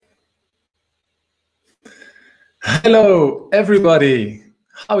Hello, everybody.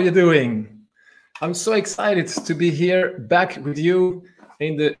 How are you doing? I'm so excited to be here back with you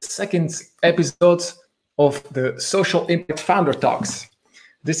in the second episode of the Social Impact Founder Talks.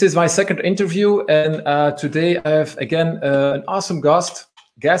 This is my second interview, and today I have again an awesome guest.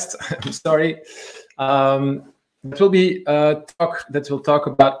 I'm sorry. It will be a talk that will talk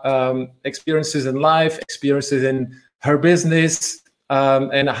about experiences in life, experiences in her business,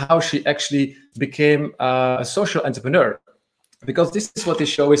 and how she actually became a social entrepreneur. Because this is what this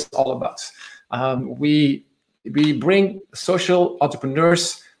show is all about. We bring social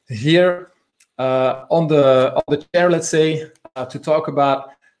entrepreneurs here on the chair, let's say, to talk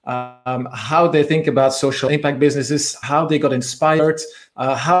about how they think about social impact businesses, how they got inspired,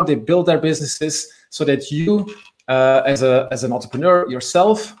 how they build their businesses, so that you, as an entrepreneur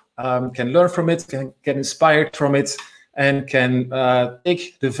yourself, can learn from it, can get inspired from it, and can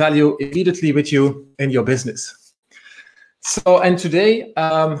take the value immediately with you in your business. And today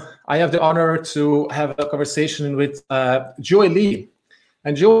I have the honor to have a conversation with Joey Lee.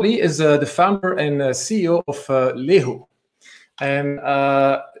 And Joey Lee is the founder and CEO of Lehu. And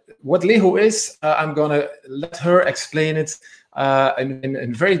what Lehu is, I'm going to let her explain it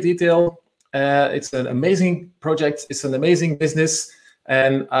in very detail. It's an amazing project. It's an amazing business.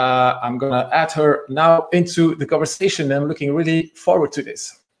 And I'm going to add her now into the conversation. I'm looking really forward to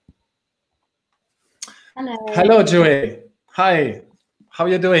this. Hello. Hello, Joey. Hi. How are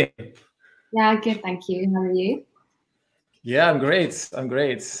you doing? Yeah, good. Thank you. How are you? Yeah, I'm great.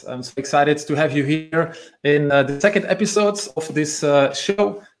 I'm so excited to have you here in the second episode of this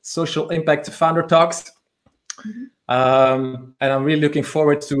show, Social Impact Founder Talks. Mm-hmm. And I'm really looking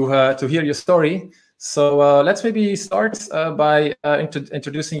forward to hear your story. So let's maybe start by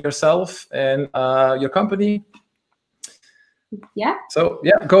introducing yourself and your company. Yeah. So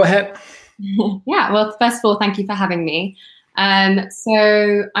yeah, go ahead. Yeah. Well, first of all, thank you for having me.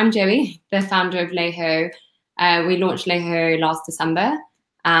 So I'm Joey, the founder of Lehu. We launched Lehu last December,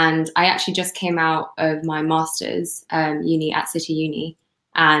 and I actually just came out of my master's uni at City Uni.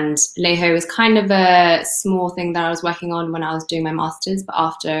 And Lehu was kind of a small thing that I was working on when I was doing my master's, but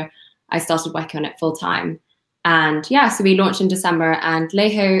after I started working on it full time. And yeah, so we launched in December, and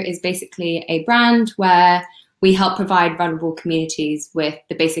Lehu is basically a brand where we help provide vulnerable communities with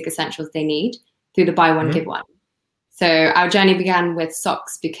the basic essentials they need through the buy one, give one. So our journey began with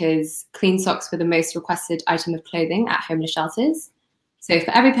socks, because clean socks were the most requested item of clothing at homeless shelters. So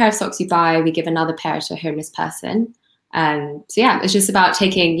for every pair of socks you buy, we give another pair to a homeless person. So yeah, it's just about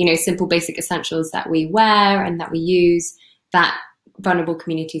taking, simple basic essentials that we wear and that we use that vulnerable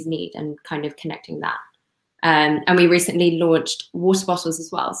communities need, and kind of connecting that. And we recently launched water bottles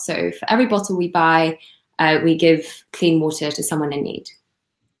as well. So for every bottle we buy, we give clean water to someone in need.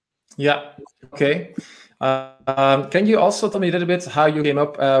 Yeah. Okay. Can you also tell me a little bit how you came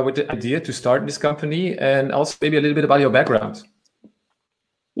up with the idea to start this company, and also maybe a little bit about your background?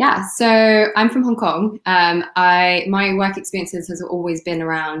 Yeah, so I'm from Hong Kong. My work experiences has always been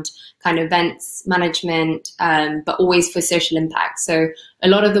around kind of events management, but always for social impact. So a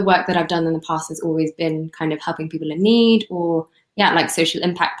lot of the work that I've done in the past has always been kind of helping people in need, or like social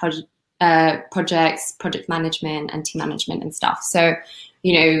impact projects, project management and team management and stuff. So,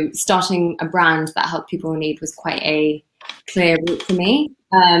 starting a brand that helped people in need was quite a clear route for me.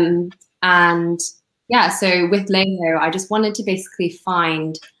 And yeah, so with Lehu, I just wanted to basically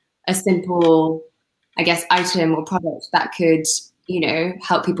find a simple, item or product that could,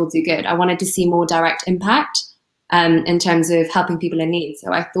 help people do good. I wanted to see more direct impact in terms of helping people in need.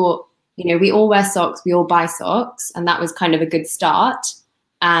 So I thought, we all wear socks, we all buy socks, and that was kind of a good start.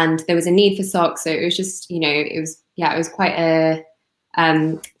 And there was a need for socks. So it was just, it was quite a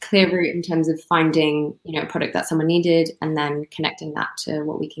clear route in terms of finding, a product that someone needed and then connecting that to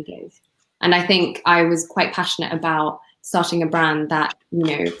what we can give. And I think I was quite passionate about starting a brand that,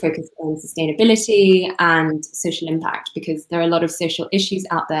 focused on sustainability and social impact, because there are a lot of social issues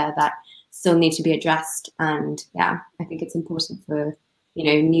out there that still need to be addressed. And yeah, I think it's important for,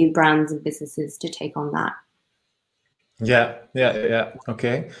 new brands and businesses to take on that. Yeah.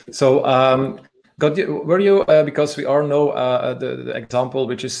 Okay. So, were you, because we all know the example,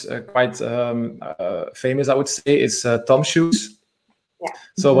 which is quite famous, I would say, is Tom Shoes. Yeah.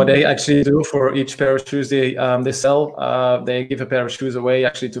 So what they actually do for each pair of shoes they sell, they give a pair of shoes away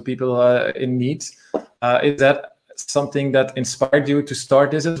actually to people in need. Is that something that inspired you to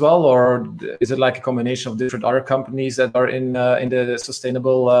start this as well, or is it like a combination of different other companies that are in the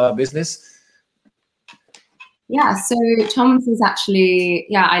sustainable business? Yeah, so Tom's is actually,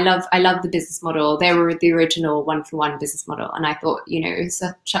 I love the business model. They were the original one-for-one business model, and I thought, it's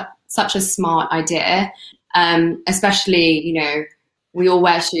such a smart idea. Especially, you know, we all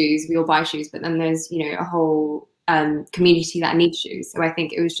wear shoes, we all buy shoes, but then there's, you know, a whole community that needs shoes. So I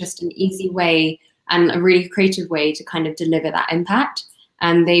think it was just an easy way and a really creative way to kind of deliver that impact.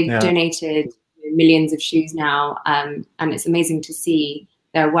 And they've donated millions of shoes now, and it's amazing to see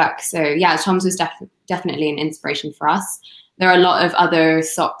their work. So yeah, Tom's was definitely an inspiration for us. There are a lot of other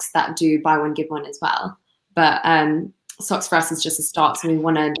socks that do buy one, give one as well. But socks for us is just a start. So we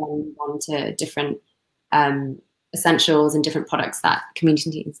want to move on to different essentials and different products that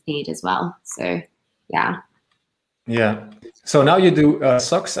communities need as well. So yeah. Yeah. So now you do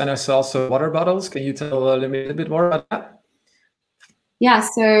socks, and I saw also water bottles. Can you tell me a little bit more about that? Yeah,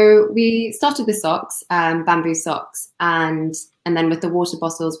 so we started with socks, bamboo socks, and then with the water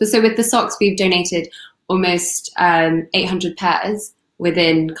bottles. But so with the socks, we've donated almost 800 pairs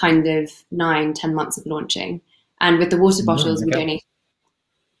within kind of 9-10 months of launching. And with the water bottles, we donated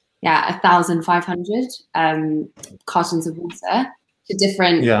 1,500 cartons of water to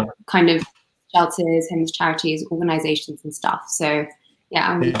different kind of shelters, homeless charities, organizations and stuff. So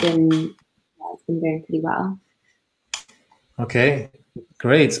yeah, it's been going pretty well. Okay,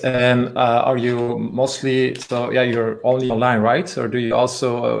 great. And are you mostly, you're only online, right? Or do you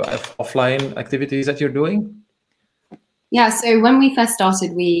also have offline activities that you're doing? Yeah, so when we first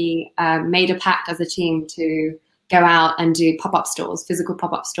started, we made a pact as a team to go out and do pop-up stores, physical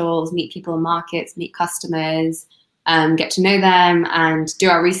pop-up stores, meet people in markets, meet customers, get to know them and do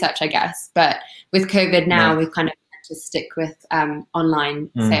our research, I guess. But with COVID now, we've kind of had to stick with online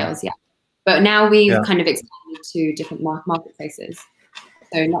sales, But now we've kind of expanded to different marketplaces.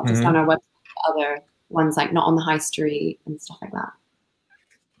 So not just on our website, but other ones like not on the high street and stuff like that.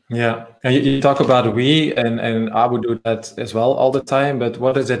 Yeah, and you talk about we, and I would do that as well all the time. But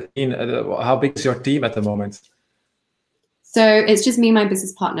what does it mean? How big is your team at the moment? So it's just me and my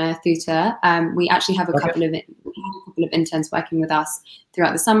business partner, Thuta. We actually have a couple of interns working with us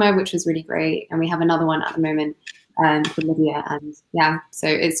throughout the summer, which was really great. And we have another one at the moment called Lydia. And yeah, so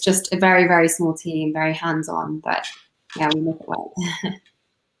it's just a very, very small team, very hands-on, but yeah, we make it work.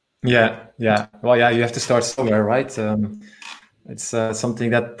 Yeah. Well, you have to start somewhere, right? It's something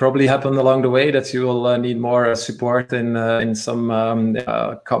that probably happened along the way, that you will need more support in some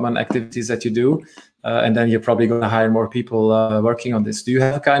common activities that you do. And then you're probably going to hire more people working on this. Do you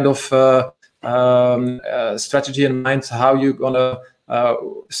have a kind of strategy in mind how you're going to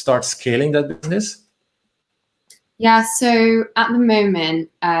start scaling that business? Yeah, so at the moment,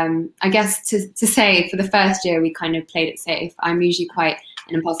 I guess to say for the first year, we kind of played it safe. I'm usually quite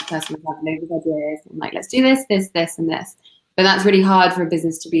an impulsive person with having loads of ideas. I'm like, let's do this, and this. But that's really hard for a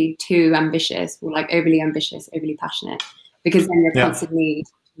business to be too ambitious or like overly ambitious, overly passionate, because then you're constantly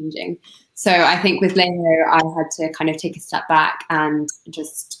changing. So I think with Leho, I had to kind of take a step back and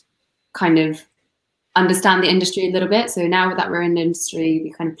just kind of understand the industry a little bit. So now that we're in the industry,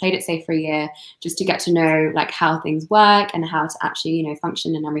 we kind of played it safe for a year just to get to know like how things work and how to actually, you know,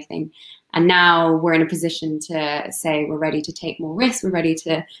 function and everything. And now we're in a position to say we're ready to take more risks. We're ready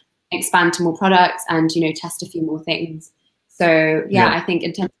to expand to more products and, you know, test a few more things. So I think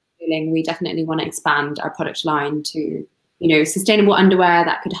in terms of scaling, we definitely want to expand our product line to, you know, sustainable underwear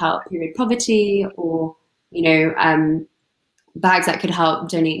that could help period poverty, or, you know, bags that could help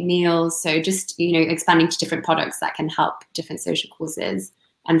donate meals. So just, you know, expanding to different products that can help different social causes.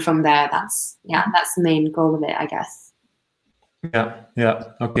 And from there, that's the main goal of it, I guess. Yeah.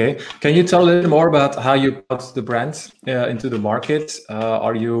 Okay. Can you tell a little more about how you got the brand into the market?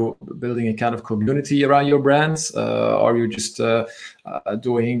 Are you building a kind of community around your brands? Are you just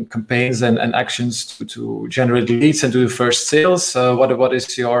doing campaigns and actions to generate leads and do first sales? What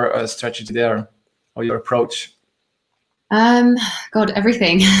is your strategy there, or your approach? God,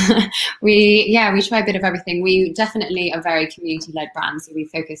 everything. we try a bit of everything. We definitely are very community-led brands, so we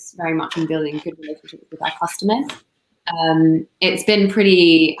focus very much on building good relationships with our customers. It's been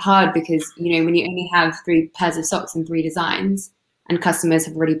pretty hard because, you know, when you only have 3 pairs of socks and 3 designs and customers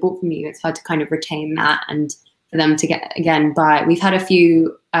have already bought from you, it's hard to kind of retain that and for them to buy. We've had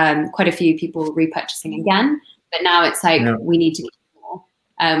quite a few people repurchasing again, but now it's like we need to get more.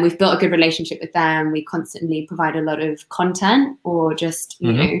 We've built a good relationship with them. We constantly provide a lot of content, or just,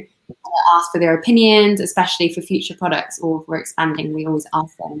 you know, ask for their opinions, especially for future products, or if we're expanding, we always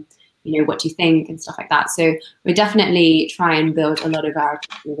ask them, you know, what do you think and stuff like that. So we definitely try and build a lot of our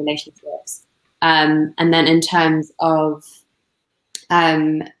relationships. And then in terms of,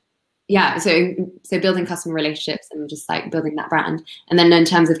 so building customer relationships and just like building that brand. And then in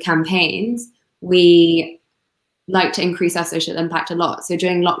terms of campaigns, we like to increase our social impact a lot. So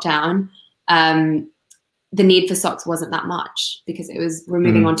during lockdown, the need for socks wasn't that much because we're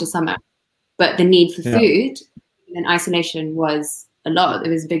moving on to summer. but the need for food in isolation was a lot.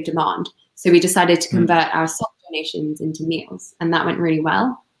 There was a big demand. So we decided to convert our sock donations into meals, and that went really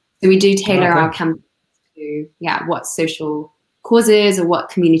well. So we do tailor our campaigns to what social causes or what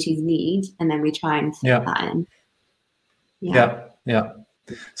communities need, and then we try and fit that in.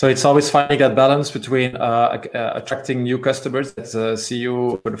 So it's always finding that balance between attracting new customers that see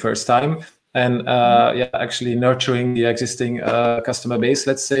you for the first time, and actually nurturing the existing customer base,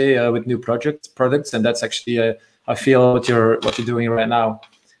 let's say, with new products, and that's actually I feel what you're doing right now.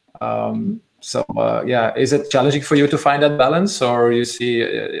 Is it challenging for you to find that balance, or you see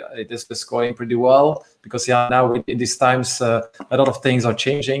it is going pretty well? Because now in these times, a lot of things are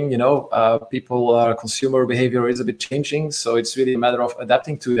changing. People, consumer behavior is a bit changing, so it's really a matter of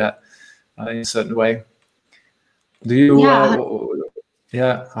adapting to that in a certain way. Do you?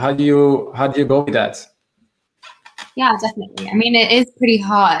 How do you go with that? Yeah, definitely. I mean, it is pretty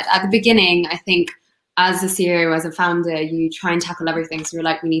hard at the beginning. I think, as a CEO, as a founder, you try and tackle everything. So you're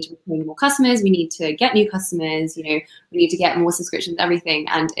like, we need to retain more customers, we need to get new customers, we need to get more subscriptions, everything.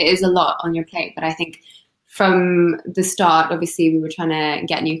 And it is a lot on your plate. But I think from the start, obviously, we were trying to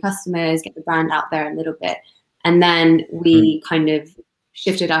get new customers, get the brand out there a little bit. And then we kind of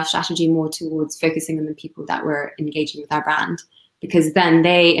shifted our strategy more towards focusing on the people that were engaging with our brand, because then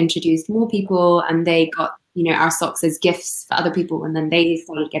they introduced more people and they got our socks as gifts for other people, and then they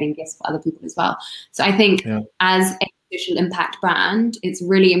started getting gifts for other people as well. So I think as a social impact brand, it's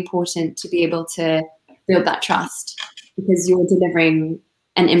really important to be able to build that trust, because you're delivering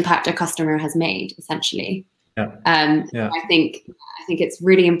an impact a customer has made, essentially. I think it's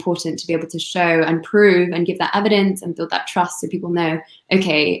really important to be able to show and prove and give that evidence and build that trust, so people know,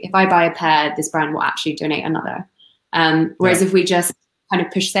 okay, if I buy a pair, this brand will actually donate another. Whereas if we just kind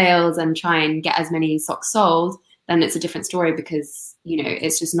of push sales and try and get as many socks sold, then it's a different story, because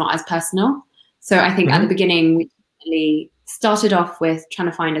it's just not as personal. So I think at the beginning we definitely started off with trying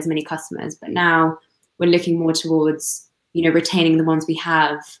to find as many customers, but now we're looking more towards retaining the ones we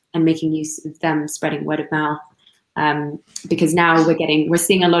have and making use of them, spreading word of mouth, because now we're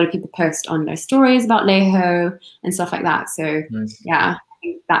seeing a lot of people post on their stories about Leho and stuff like that. So I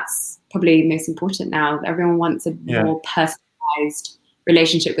think that's probably most important now. Everyone wants a more personalized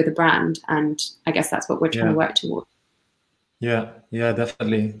relationship with the brand, and I guess that's what we're trying to work towards.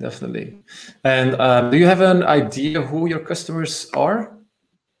 Definitely. And do you have an idea who your customers are?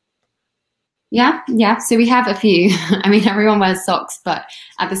 So we have a few. I mean, everyone wears socks, but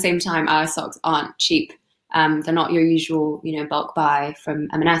at the same time, our socks aren't cheap. They're not your usual bulk buy from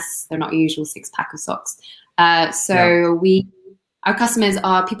M&S. They're not your usual 6-pack of socks. Our customers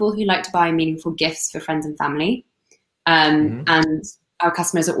are people who like to buy meaningful gifts for friends and family, and our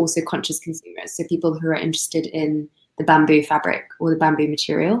customers are also conscious consumers, so people who are interested in the bamboo fabric or the bamboo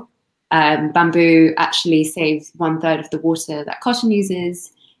material. Bamboo actually saves 1/3 of the water that cotton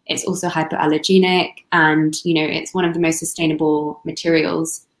uses. It's also hypoallergenic, and it's one of the most sustainable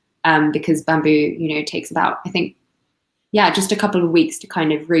materials, because bamboo takes about, I think, just a couple of weeks to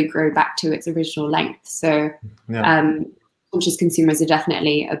kind of regrow back to its original length. So conscious consumers are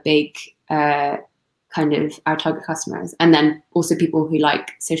definitely a big kind of our target customers, and then also people who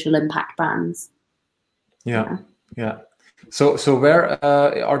like social impact brands. So where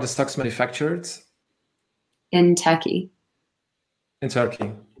are the socks manufactured? In Turkey. In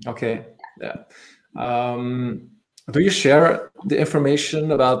Turkey, okay. Do you share the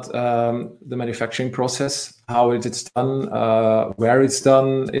information about the manufacturing process, how it is done, where it's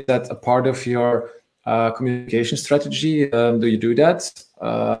done? Is that a part of your communication strategy? Do you do that?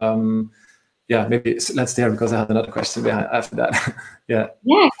 Maybe let's there, because I have another question after that. Of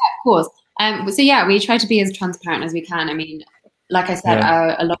course. We try to be as transparent as we can. I mean, like I said,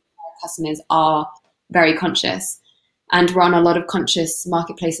 a lot of our customers are very conscious, and we're on a lot of conscious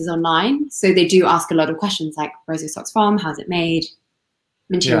marketplaces online. So they do ask a lot of questions like, where's your socks from? How's it made?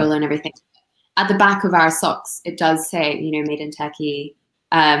 Material and everything. At the back of our socks, it does say, made in Turkey.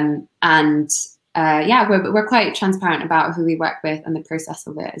 We're quite transparent about who we work with and the process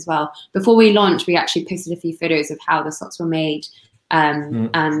of it as well. Before we launched, we actually posted a few photos of how the socks were made.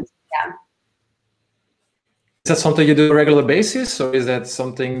 Is that something you do on a regular basis, or is that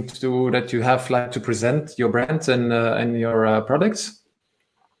something that you have to present your brand and your products?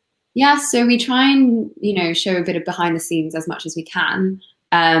 So we try and show a bit of behind the scenes as much as we can.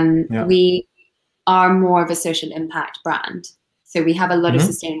 We are more of a social impact brand, so we have a lot of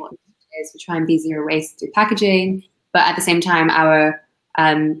sustainable initiatives. We try and be zero waste through packaging, but at the same time, our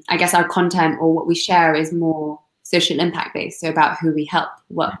content or what we share is more social impact based. So about who we help,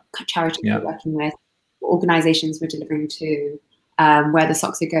 what charities we're working with, what organizations we're delivering to, where the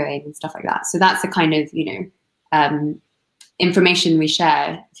socks are going and stuff like that. So that's the kind of, information we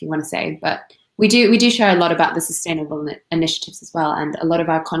share, if you want to say. But we do share a lot about the sustainable initiatives as well. And a lot of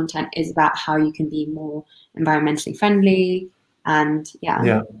our content is about how you can be more environmentally friendly. And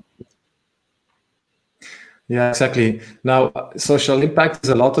Yeah, exactly. Now, social impact is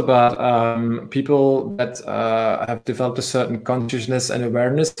a lot about people that have developed a certain consciousness and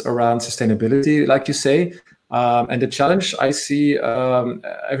awareness around sustainability, like you say. And the challenge I see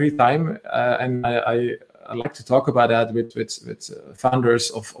every time, and I like to talk about that with founders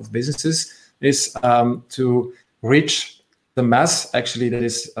of businesses, is to reach the mass actually that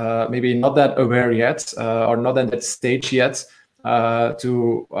is maybe not that aware yet or not at that stage yet,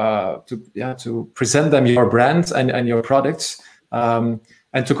 to present them your brand and your products, and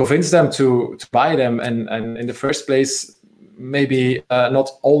to convince them to buy them, and in the first place maybe not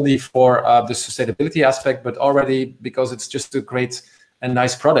only for the sustainability aspect, but already because it's just a great and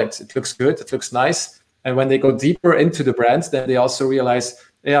nice product. It looks good, it looks nice. And when they go deeper into the brand, then they also realize,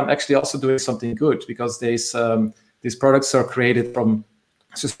 hey, I'm actually also doing something good, because these products are created from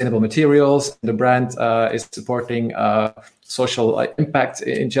sustainable materials. The brand is supporting social impact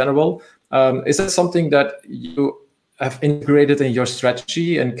in general. Is that something that you have integrated in your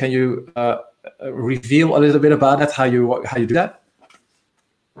strategy? And can you reveal a little bit about that, how you do that?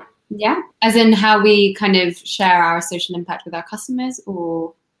 Yeah, as in how we kind of share our social impact with our customers,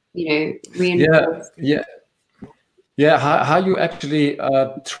 or reinforce. How you actually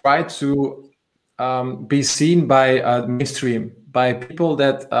try to be seen by mainstream, by people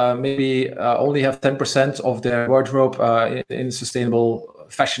that maybe only have 10% of their wardrobe in sustainable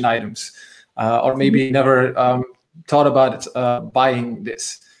fashion items, or maybe never thought about buying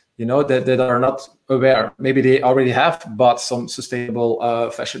this, that are not aware. Maybe they already have bought some sustainable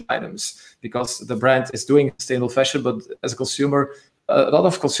fashion items because the brand is doing sustainable fashion, but as a consumer, a lot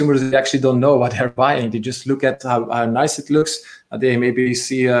of consumers, they actually don't know what they're buying. They just look at how nice it looks. They maybe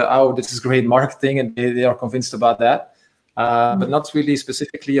see, oh, this is great marketing, and they are convinced about that, but not really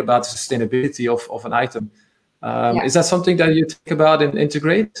specifically about the sustainability of an item. Is that something that you think about and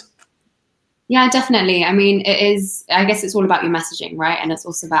integrate? Yeah, definitely. I mean, I guess it's all about your messaging, right? And it's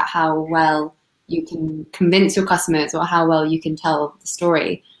also about how well you can convince your customers, or how well you can tell the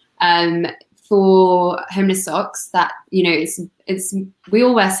story. For homeless socks, that it's we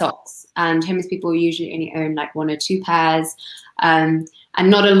all wear socks, and homeless people usually only own like 1 or 2 pairs, and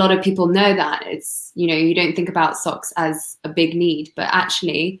not a lot of people know that. It's you don't think about socks as a big need, but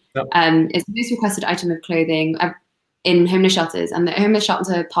actually, it's the most requested item of clothing in homeless shelters. And the homeless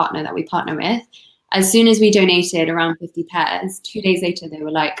shelter partner that we partner with, as soon as we donated around 50 pairs, 2 days later they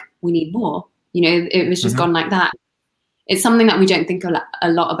were like, we need more. It was just gone like that. It's something that we don't think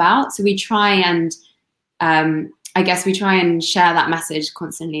a lot about. So we try and, I guess we try and share that message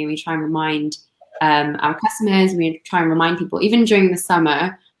constantly. We try and remind our customers, we try and remind people. Even during the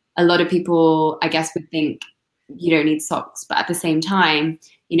summer, a lot of people, I guess, would think you don't need socks. But at the same time,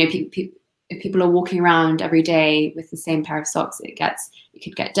 if people are walking around every day with the same pair of socks, it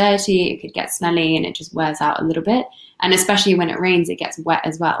could get dirty, it could get smelly, and it just wears out a little bit. And especially when it rains, it gets wet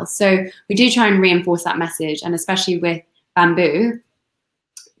as well. So we do try and reinforce that message. And especially with bamboo,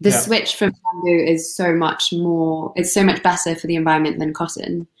 the switch from bamboo is so much better for the environment than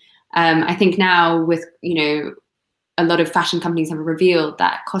cotton. I think now with, a lot of fashion companies have revealed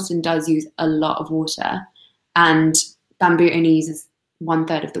that cotton does use a lot of water, and bamboo only uses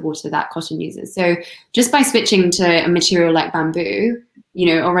 1/3 of the water that cotton uses. So just by switching to a material like bamboo,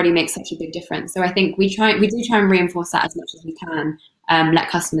 already makes such a big difference. So I think we do try and reinforce that as much as we can. Let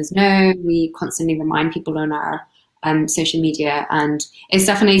customers know. We constantly remind people on our social media, and it's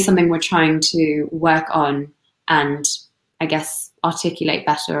definitely something we're trying to work on and, I guess, articulate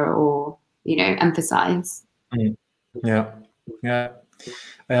better, or emphasize.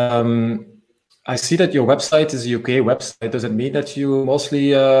 I see that your website is a UK website. Does it mean that you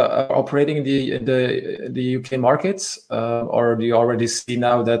mostly are operating in the UK markets, or do you already see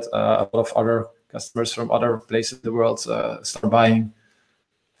now that a lot of other customers from other places in the world start buying?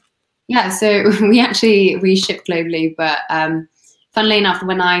 Yeah, so we ship globally, but funnily enough,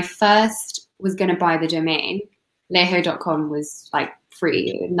 when I first was going to buy the domain, leho.com was like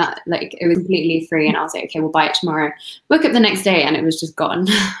free, it was completely free, and I was like, okay, we'll buy it tomorrow. Woke up the next day and it was just gone.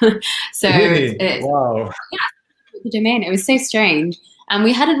 So really? Wow. Yeah, the domain, it was so strange, and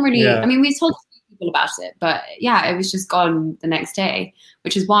we hadn't really. I mean, we told people about it, but it was just gone the next day,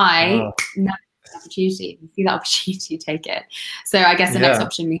 which is why now opportunity. If you see that opportunity, take it. So I guess the next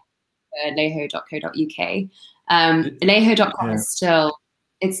option we have leho.co.uk. Leho.com is still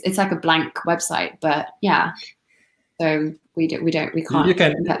it's like a blank website, but So we can't.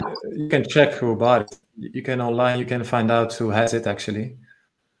 You can check who bought it. You can online. You can find out who has it actually.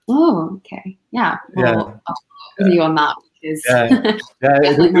 Oh, okay. Yeah. Well, I'll with you on that because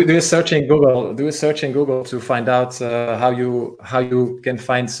do a search in Google. Do a search in Google to find out how you can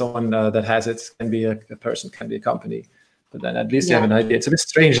find someone that has it. Can be a person, can be a company, but then at least you have an idea. It's a bit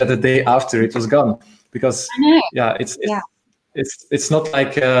strange that the day after it was gone because it's not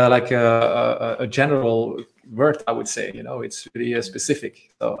like a general word. I would say it's really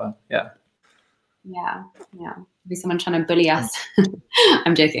specific. So Yeah. Maybe someone trying to bully us.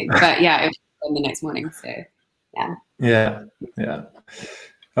 I'm joking, but yeah, it was on the next morning. So yeah.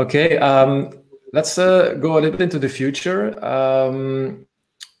 Okay, let's go a little bit into the future.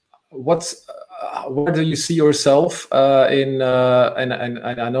 Where do you see yourself in? And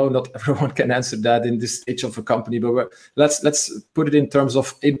I know not everyone can answer that in this stage of a company, but let's put it in terms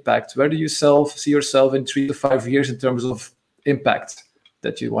of impact. Where do you see yourself in 3 to 5 years in terms of impact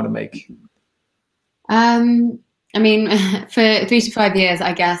that you want to make? I mean, for 3 to 5 years,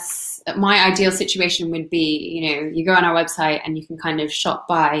 I guess my ideal situation would be, you go on our website and you can kind of shop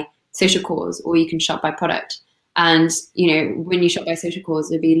by social cause, or you can shop by product. And, when you shop by social cause,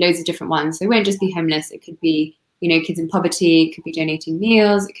 there'll be loads of different ones. So it won't just be homeless. It could be, kids in poverty. It could be donating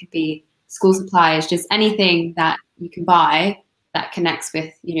meals. It could be school supplies, just anything that you can buy that connects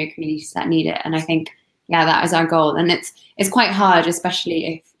with, communities that need it. And I think, that is our goal. And it's quite hard, especially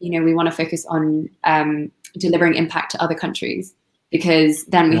if, we want to focus on delivering impact to other countries, because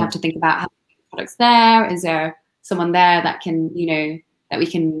then we have to think about how the products there. Is there someone there that can, that we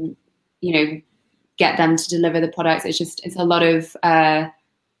can, get them to deliver the products? It's a lot of, I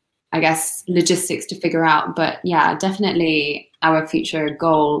guess, logistics to figure out. But yeah, definitely our future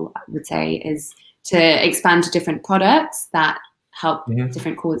goal, I would say, is to expand to different products that help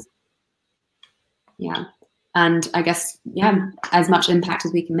different causes. Yeah. And I guess, as much impact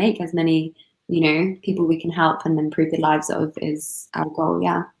as we can make, as many, people we can help and improve the lives of is our goal.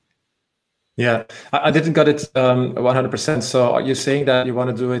 Yeah. Yeah, I didn't get it 100%. So are you saying that you want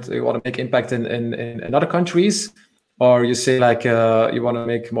to do it, you want to make impact in other countries, or you say like you want to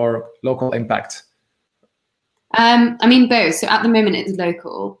make more local impact? I mean, both. So at the moment it's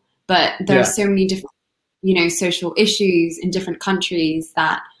local, but there are so many different, social issues in different countries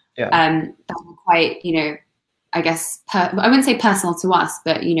that are quite, I guess, I wouldn't say personal to us,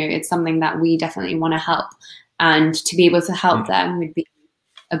 but, it's something that we definitely want to help. And to be able to help them would be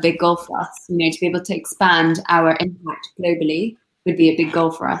a big goal for us. To be able to expand our impact globally would be a big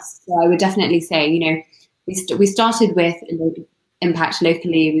goal for us. So I would definitely say, we started with impact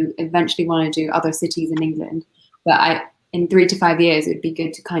locally. We eventually want to do other cities in England. But in 3 to 5 years, it would be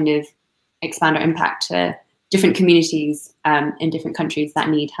good to kind of expand our impact to different communities in different countries that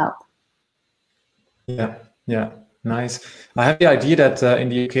need help. Yeah, nice. I have the idea that in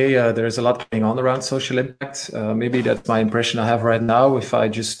the UK there is a lot going on around social impact. Maybe that's my impression I have right now if I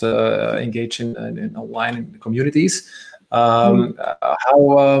just engage in online communities. How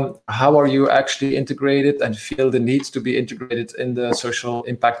are you actually integrated and feel the need to be integrated in the social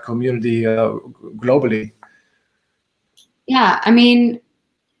impact community globally? Yeah, I mean,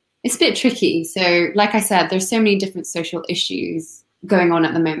 it's a bit tricky. So like I said, there's so many different social issues going on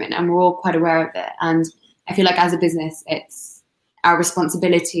at the moment, and we're all quite aware of it. And I feel like as a business, it's our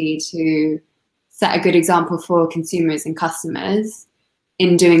responsibility to set a good example for consumers and customers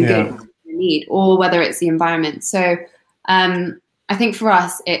in doing good in need, or whether it's the environment. So I think for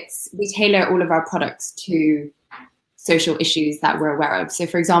us, we tailor all of our products to social issues that we're aware of. So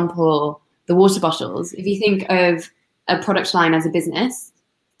for example, the water bottles, if you think of a product line as a business,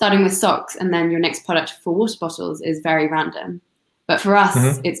 starting with socks and then your next product for water bottles is very random. But for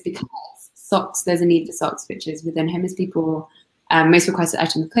us, it's because socks, there's a need for socks, which is within homeless people, most requested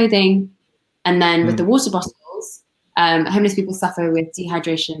item of clothing. And then with the water bottles, homeless people suffer with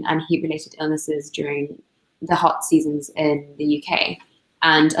dehydration and heat-related illnesses during the hot seasons in the UK.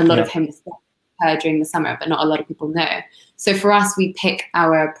 And a lot of homeless occur during the summer, but not a lot of people know. So for us, we pick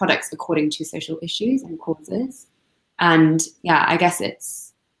our products according to social issues and causes. And I guess it's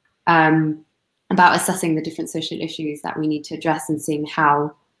about assessing the different social issues that we need to address and seeing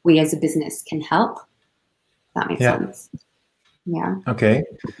how we as a business can help. That makes sense. Yeah. Okay.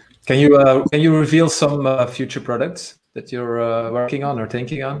 Can you reveal some future products that you're working on or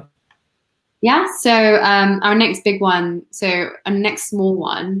thinking on? Yeah. So our next big one, so our next small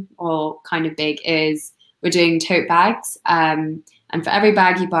one, or kind of big, is we're doing tote bags. And for every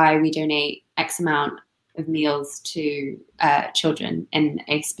bag you buy, we donate X amount of meals to children in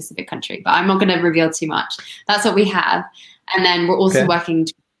a specific country. But I'm not going to reveal too much. That's what we have. And then we're also working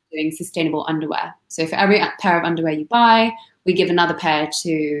doing sustainable underwear. So for every pair of underwear you buy, we give another pair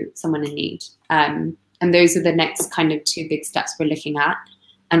to someone in need. And those are the next kind of 2 big steps we're looking at.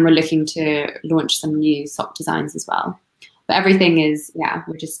 And we're looking to launch some new sock designs as well. But everything is,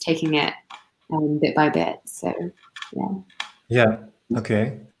 we're just taking it bit by bit. So, yeah. Yeah.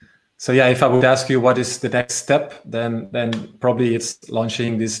 Okay. So yeah, if I would ask you what is the next step, then probably it's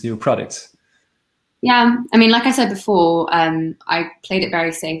launching this new product. Yeah, I mean, like I said before, I played it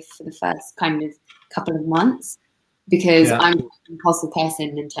very safe for the first kind of couple of months because I'm an impulsive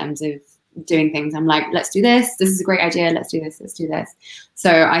person in terms of doing things. I'm like, let's do this. This is a great idea. Let's do this. Let's do this.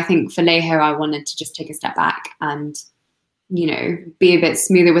 So I think for Leho, I wanted to just take a step back and, be a bit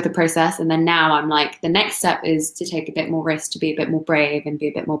smoother with the process. And then now I'm like, the next step is to take a bit more risk, to be a bit more brave and be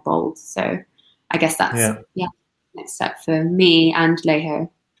a bit more bold. So I guess that's, next step for me and Leho.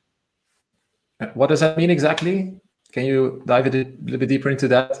 What does that mean exactly? Can you dive a little bit deeper into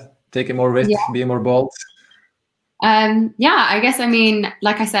that? Taking more risk, being more bold? I guess, I mean,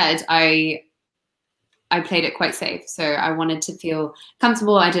 like I said, I played it quite safe. So I wanted to feel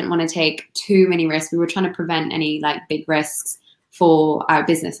comfortable. I didn't want to take too many risks. We were trying to prevent any like big risks for our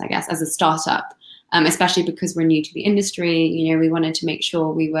business, I guess, as a startup, especially because we're new to the industry. We wanted to make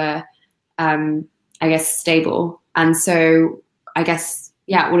sure we were, stable. And so I guess,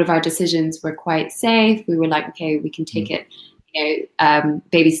 all of our decisions were quite safe. We were like, okay, we can take it,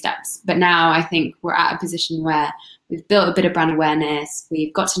 baby steps. But now I think we're at a position where we've built a bit of brand awareness.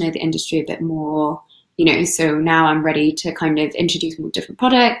 We've got to know the industry a bit more. So now I'm ready to kind of introduce more different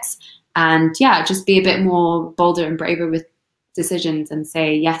products and just be a bit more bolder and braver with decisions and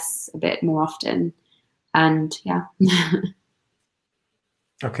say yes a bit more often. And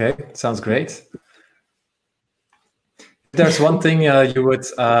Okay, sounds great. If there's one thing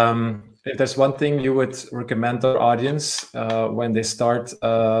you would recommend our audience when they start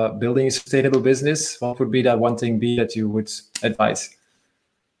building a sustainable business, what would be that one thing that you would advise?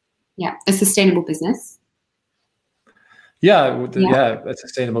 Yeah, a sustainable business. A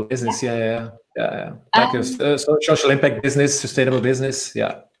sustainable business. Yeah. Like a social impact business, sustainable business.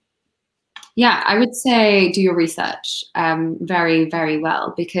 Yeah. Yeah, I would say do your research very, very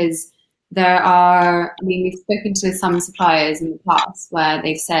well because we've spoken to some suppliers in the past where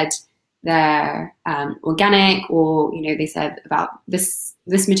they've said they're organic or, they said about this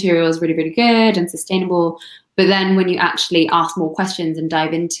material is really, really good and sustainable. But then when you actually ask more questions and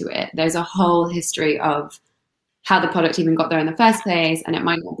dive into it, there's a whole history of how the product even got there in the first place, and it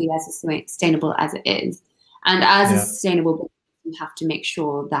might not be as sustainable as it is. And as a sustainable business, you have to make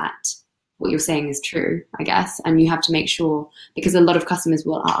sure that what you're saying is true, I guess. And you have to make sure, because a lot of customers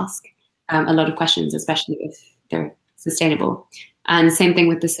will ask a lot of questions, especially if they're sustainable. And same thing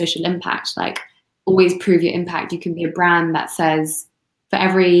with the social impact, like always prove your impact. You can be a brand that says, for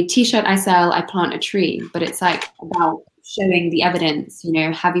every t-shirt I sell, I plant a tree, but it's like about showing the evidence,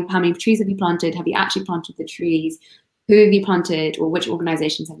 how many trees have you planted? Have you actually planted the trees? Who have you planted, or which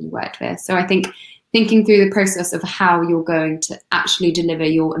organizations have you worked with? So I think thinking through the process of how you're going to actually deliver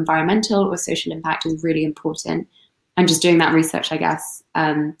your environmental or social impact is really important. And just doing that research, I guess,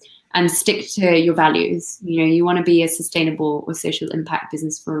 and stick to your values. You want to be a sustainable or social impact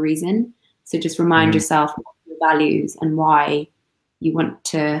business for a reason. So just remind yourself of your values and why you want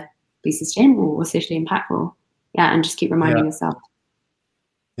to be sustainable or socially impactful. Yeah, and just keep reminding yourself.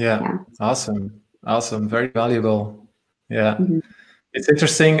 Yeah. Awesome. Very valuable. Yeah. It's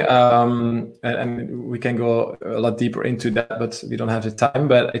interesting, and we can go a lot deeper into that, but we don't have the time.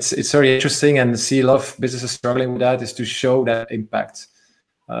 But it's very interesting, and see a lot of businesses struggling with that, is to show that impact,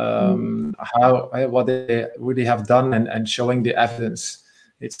 what they really have done, and showing the evidence.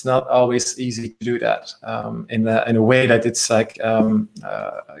 It's not always easy to do that in a way that it's like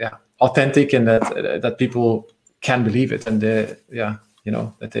authentic, and that people can believe it, and that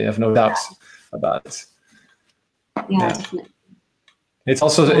they have no doubts about it. Yeah, definitely. It's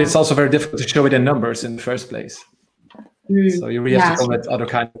also very difficult to show it in numbers in the first place. So you really have to come with other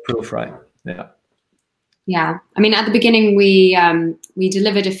kind of proof, right? Yeah. Yeah, I mean, at the beginning, we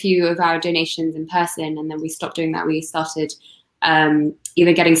delivered a few of our donations in person, and then we stopped doing that. We started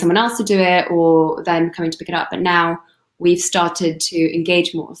either getting someone else to do it or them coming to pick it up. But now we've started to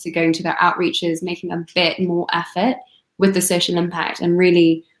engage more. So going to their outreaches, making a bit more effort with the social impact, and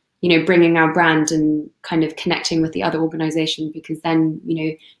really, bringing our brand and kind of connecting with the other organization, because then,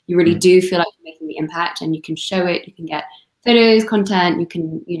 you really do feel like you're making the impact, and you can show it, you can get photos, content, you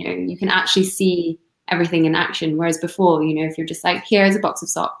can actually see everything in action. Whereas before, if you're just like, here's a box of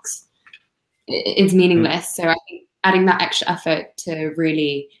socks, it's meaningless. So I think adding that extra effort to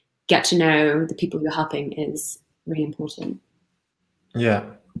really get to know the people you're helping is really important. Yeah.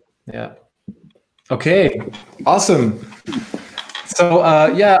 Yeah. Okay. Awesome. So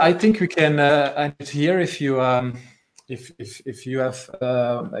I think we can end it here. If you have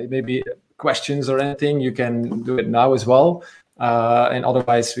maybe questions or anything, you can do it now as well. And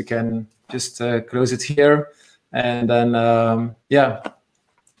otherwise, we can just close it here. And then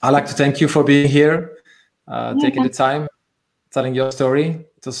I'd like to thank you for being here, taking the time, telling your story.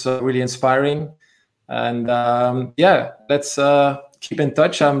 It was really inspiring. And let's keep in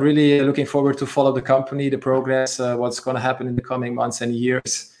touch. I'm really looking forward to follow the company, the progress, what's going to happen in the coming months and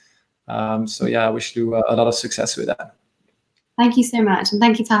years. I wish you a lot of success with that. Thank you so much. And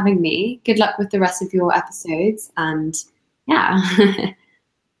thank you for having me. Good luck with the rest of your episodes. And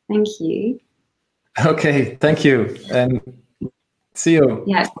thank you. Okay, thank you. And see you.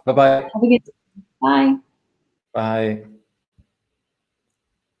 Yeah. Bye-bye. Have a good day. Bye. Bye.